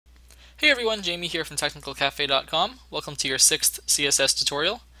Hey everyone, Jamie here from TechnicalCafe.com. Welcome to your 6th CSS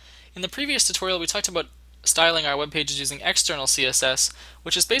tutorial. In the previous tutorial we talked about styling our web pages using external CSS,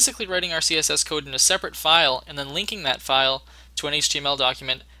 which is basically writing our CSS code in a separate file and then linking that file to an HTML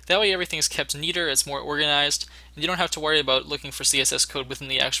document. That way everything's kept neater, it's more organized, and you don't have to worry about looking for CSS code within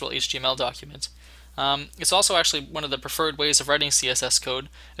the actual HTML document. It's also actually one of the preferred ways of writing CSS code,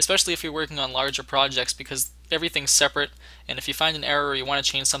 especially if you're working on larger projects, because everything's separate, and if you find an error or you want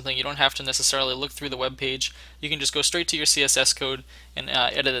to change something, you don't have to necessarily look through the web page. You can just go straight to your CSS code and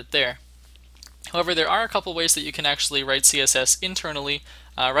edit it there. However, there are a couple ways that you can actually write CSS internally,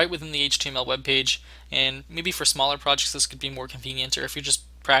 right within the HTML web page, and maybe for smaller projects this could be more convenient, or if you're just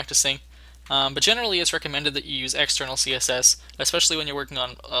practicing. But generally it's recommended that you use external CSS, especially when you're working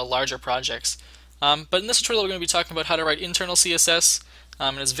on larger projects. But in this tutorial we're going to be talking about how to write internal CSS,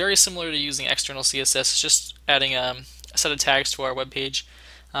 and it's very similar to using external CSS. It's just adding a set of tags to our web page.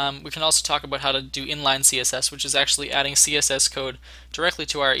 We can also talk about how to do inline CSS, which is actually adding CSS code directly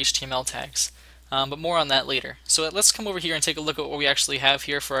to our HTML tags. But more on that later. So let's come over here and take a look at what we actually have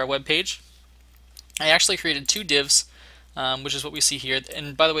here for our web page. I actually created two divs, which is what we see here.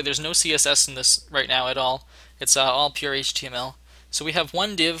 And by the way, there's no CSS in this right now at all. It's all pure HTML. So we have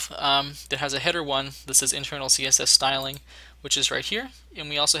one div that has a header one that says internal CSS styling, which is right here, and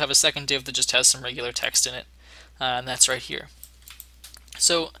we also have a second div that just has some regular text in it, and that's right here.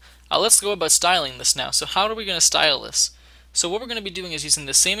 So let's go about styling this now. So how are we going to style this? So what we're going to be doing is using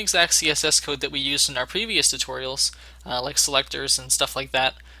the same exact CSS code that we used in our previous tutorials, like selectors and stuff like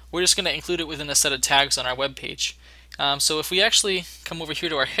that. We're just going to include it within a set of tags on our web page. So if we actually come over here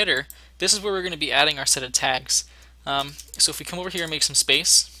to our header, this is where we're going to be adding our set of tags. So if we come over here and make some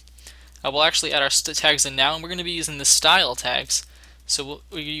space, we'll actually add our tags in now, and we're going to be using the style tags. So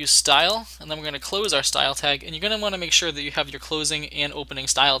we'll use style, and then we're going to close our style tag, and you're going to want to make sure that you have your closing and opening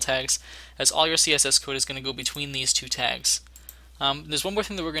style tags, as all your CSS code is going to go between these two tags. There's one more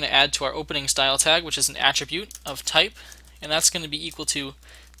thing that we're going to add to our opening style tag, which is an attribute of type, and that's going to be equal to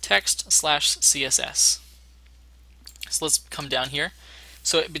text/CSS. So let's come down here.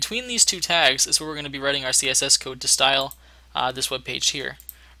 So between these two tags is where we're going to be writing our CSS code to style this web page here.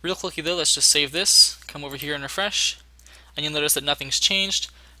 Real quickly though, let's just save this, come over here and refresh, and you'll notice that nothing's changed.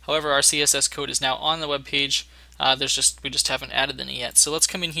 However, our CSS code is now on the web page. We just haven't added any yet. So let's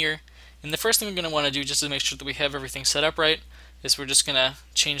come in here, and the first thing we're going to want to do, just to make sure that we have everything set up right, is we're just going to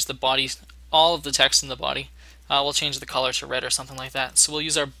change the body, all of the text in the body. We'll change the color to red or something like that. So we'll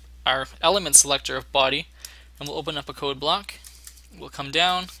use our element selector of body, and we'll open up a code block. We'll come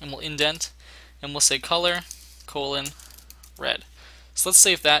down and we'll indent, and we'll say color, red. So let's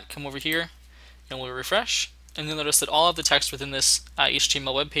save that, come over here, and we'll refresh, and you'll notice that all of the text within this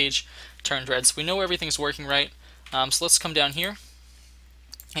HTML web page turned red. So we know everything's working right. So let's come down here,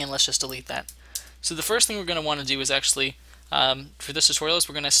 and let's just delete that. So the first thing we're going to want to do is actually, for this tutorial, is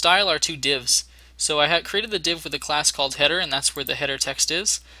we're going to style our two divs. So I had created the div with a class called header, and that's where the header text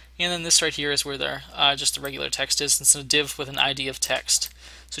is. And then this right here is where just the regular text is. It's a div with an ID of text.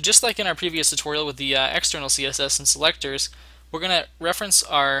 So just like in our previous tutorial with the external CSS and selectors, we're going to reference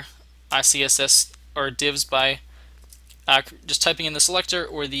our CSS or divs by just typing in the selector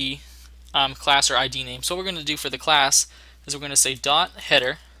or the class or ID name. So what we're going to do for the class is we're going to say dot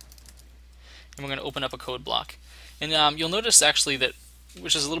header, and we're going to open up a code block. And you'll notice actually that,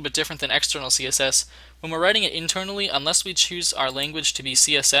 which is a little bit different than external CSS, when we're writing it internally, unless we choose our language to be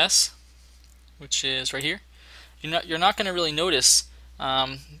CSS, which is right here, you're not going to really notice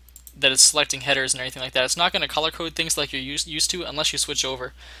that it's selecting headers and everything like that. It's not going to color code things like you're used to unless you switch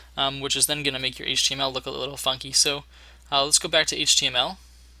over, which is then going to make your HTML look a little funky. So let's go back to HTML,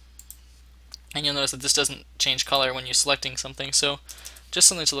 and you'll notice that this doesn't change color when you're selecting something, so just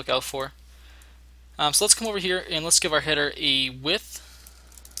something to look out for. So let's come over here and let's give our header a width.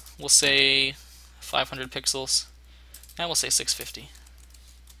 We'll say 500 pixels, and we'll say 650.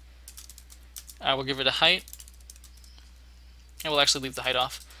 We'll give it a height, and we'll actually leave the height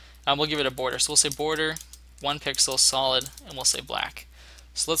off. We'll give it a border, so we'll say border 1 pixel solid, and we'll say black.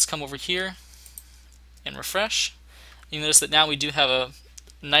 So let's come over here and refresh. You notice that now we do have a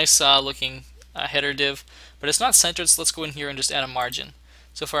nice looking header div, but it's not centered, so let's go in here and just add a margin.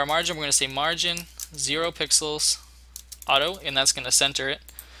 So for our margin, we're going to say margin 0 pixels auto, and that's going to center it.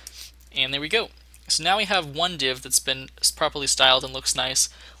 And there we go. So now we have one div that's been properly styled and looks nice.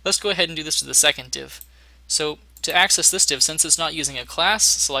 Let's go ahead and do this to the second div. So to access this div, since it's not using a class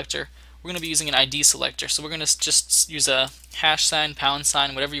selector, we're going to be using an ID selector. So we're going to just use a hash sign, pound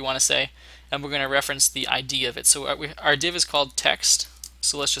sign, whatever you want to say, and we're going to reference the ID of it. So our div is called text.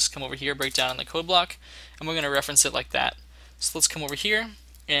 So let's just come over here, break down on the code block, and we're going to reference it like that. So let's come over here,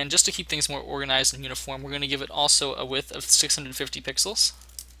 And just to keep things more organized and uniform, we're going to give it also a width of 650 pixels.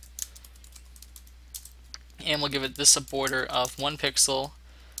 And we'll give it this a border of 1 pixel,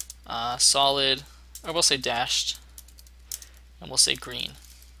 solid, or we'll say dashed, and we'll say green.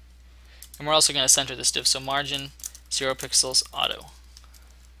 And we're also going to center this div, so margin 0 pixels auto.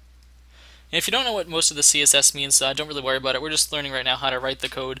 And if you don't know what most of the CSS means, don't really worry about it. We're just learning right now how to write the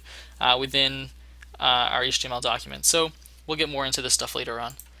code within our HTML document. So we'll get more into this stuff later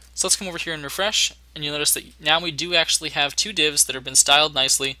on. So let's come over here and refresh, and you'll notice that now we do actually have 2 divs that have been styled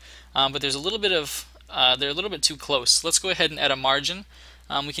nicely, but there's a little bit of they're a little bit too close. Let's go ahead and add a margin.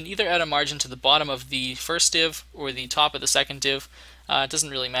 We can either add a margin to the bottom of the first div or the top of the second div. It doesn't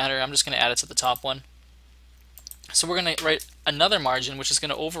really matter. I'm just going to add it to the top one. So we're going to write another margin, which is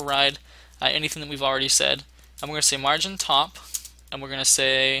going to override anything that we've already said. And we're going to say margin top, and we're going to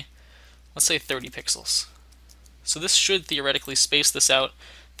say, let's say 30 pixels. So this should theoretically space this out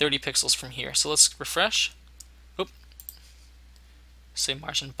 30 pixels from here. So let's refresh. Oop. Say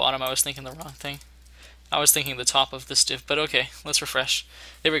margin bottom. I was thinking the wrong thing. I was thinking the top of this div, but okay, let's refresh.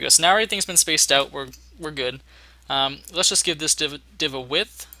 There we go. So now everything's been spaced out. We're good. Let's just give this div a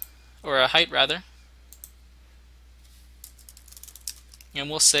width, or a height rather, and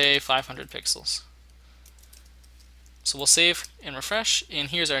we'll say 500 pixels. So we'll save and refresh, and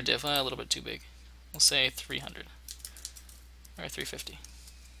here's our div. A little bit too big. We'll say 300 or 350.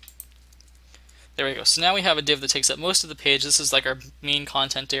 There we go. So now we have a div that takes up most of the page. This is like our main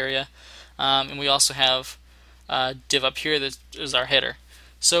content area. And we also have a div up here that is our header.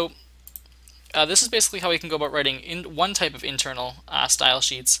 So this is basically how we can go about writing one type of internal style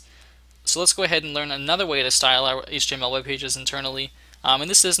sheets. So let's go ahead and learn another way to style our HTML web pages internally. And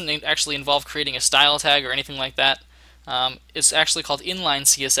this doesn't actually involve creating a style tag or anything like that. It's actually called Inline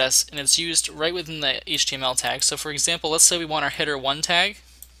Css, and it's used right within the HTML tag. So for example, let's say we want our header 1 tag,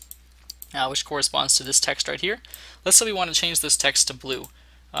 which corresponds to this text right here. Let's say we want to change this text to blue.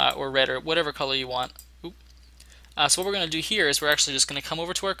 Or red, or whatever color you want. So what we're going to do here is we're actually just going to come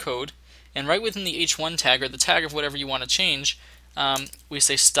over to our code, and right within the h1 tag, or the tag of whatever you want to change, we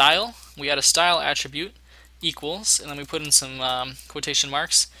say style, we add a style attribute, equals, and then we put in some quotation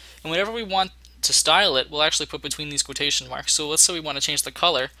marks, and whatever we want to style it, we'll actually put between these quotation marks. So let's say we want to change the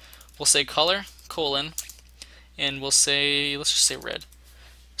color, we'll say color, colon, and we'll say, let's just say red.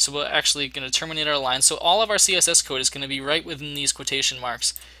 So we're actually going to terminate our line. So all of our CSS code is going to be right within these quotation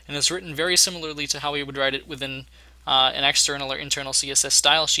marks. And it's written very similarly to how we would write it within an external or internal CSS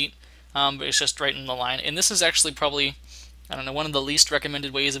style sheet, but it's just right in the line. And this is actually probably, I don't know, one of the least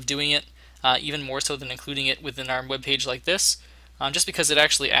recommended ways of doing it, even more so than including it within our web page like this, just because it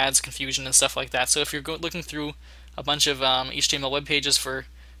actually adds confusion and stuff like that. So if you're looking through a bunch of HTML web pages for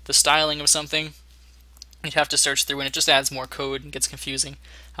the styling of something, you'd have to search through, and it just adds more code and gets confusing.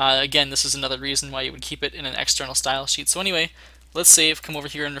 Again, this is another reason why you would keep it in an external style sheet. So anyway, let's save, come over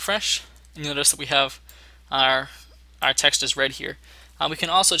here and refresh, and you'll notice that we have our text is red here. We can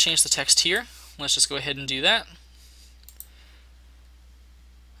also change the text here. Let's just go ahead and do that.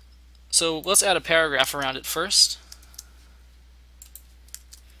 So let's add a paragraph around it first,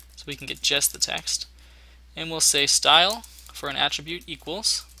 so we can get just the text. And we'll say style for an attribute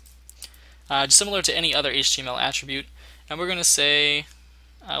equals, similar to any other HTML attribute, and we're going to say,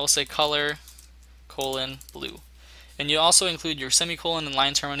 we'll say color, colon, blue. And you also include your semicolon and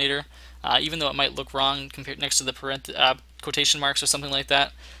line terminator, even though it might look wrong compared next to the quotation marks or something like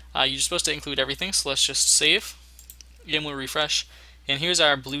that. You're supposed to include everything, so let's just save. Again, we'll refresh. And here's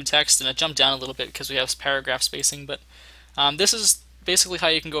our blue text, and it jumped down a little bit because we have paragraph spacing, but this is basically how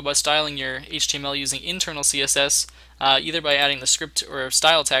you can go about styling your HTML using internal CSS, either by adding the script or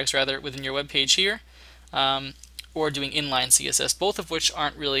style tags rather within your web page here, or doing inline CSS, both of which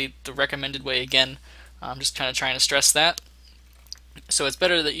aren't really the recommended way. Again, I'm just kind of trying to stress that. So it's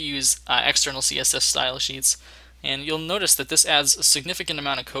better that you use external CSS style sheets, and you'll notice that this adds a significant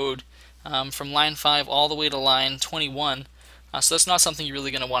amount of code from line 5 all the way to line 21. So that's not something you're really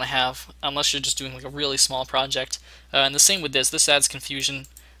going to want to have unless you're just doing like a really small project. And the same with this. This adds confusion,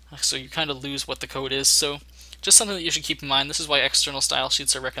 so you kind of lose what the code is. So just something that you should keep in mind. This is why external style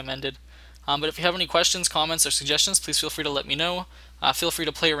sheets are recommended. But if you have any questions, comments, or suggestions, please feel free to let me know. Feel free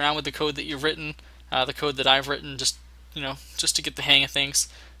to play around with the code that you've written, the code that I've written, just to get the hang of things.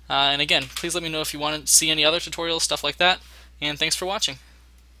 And again, please let me know if you want to see any other tutorials, stuff like that. And thanks for watching.